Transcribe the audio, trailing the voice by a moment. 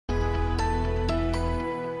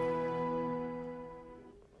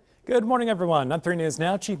Good morning, everyone. On 3 News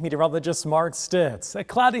Now, Chief Meteorologist Mark Stitz. A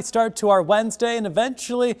cloudy start to our Wednesday, and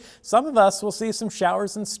eventually some of us will see some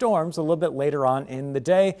showers and storms a little bit later on in the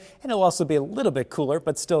day, and it'll also be a little bit cooler,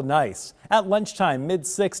 but still nice. At lunchtime,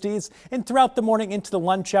 mid-60s, and throughout the morning into the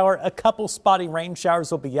lunch hour, a couple spotty rain showers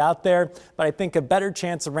will be out there, but I think a better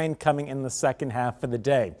chance of rain coming in the second half of the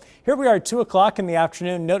day. Here we are at 2 o'clock in the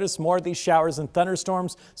afternoon. Notice more of these showers and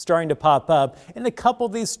thunderstorms starting to pop up, and a couple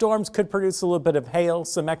of these storms could produce a little bit of hail,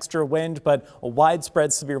 some extra wind, but a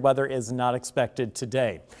widespread severe weather is not expected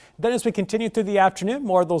today. Then as we continue through the afternoon,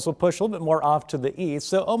 more of those will push a little bit more off to the east.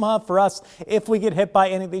 So Omaha, for us, if we get hit by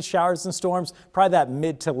any of these showers and storms, probably that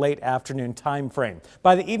mid to late afternoon time frame.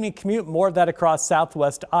 By the evening commute, more of that across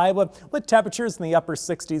southwest Iowa, with temperatures in the upper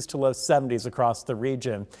 60s to low 70s across the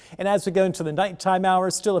region. And as we go into the nighttime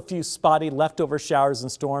hours, still a few spotty leftover showers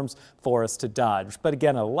and storms for us to dodge. But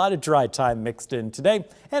again, a lot of dry time mixed in today,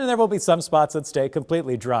 and there will be some spots that stay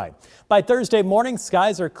completely dry. By Thursday morning,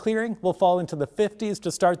 skies are clearing. We'll fall into the 50s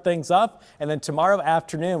to start things off, and then tomorrow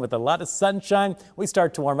afternoon with a lot of sunshine, we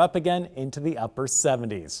start to warm up again into the upper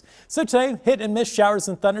 70s. So today, hit and miss showers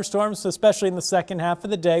and thunderstorms, especially in the second half of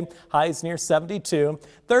the day, highs near 72.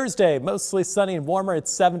 Thursday, mostly sunny and warmer at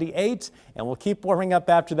 78, and we'll keep warming up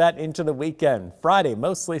after that into the weekend. Friday,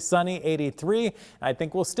 mostly sunny, 83, and I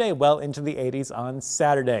think we'll stay well into the 80s on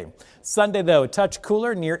Saturday. Sunday, though, a touch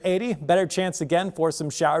cooler, near 80. Better chance again for some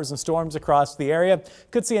showers and storms across the area.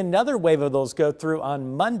 Could see another wave of those go through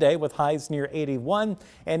on Monday with highs near 81,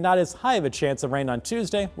 and not as high of a chance of rain on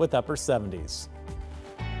Tuesday with upper 70s.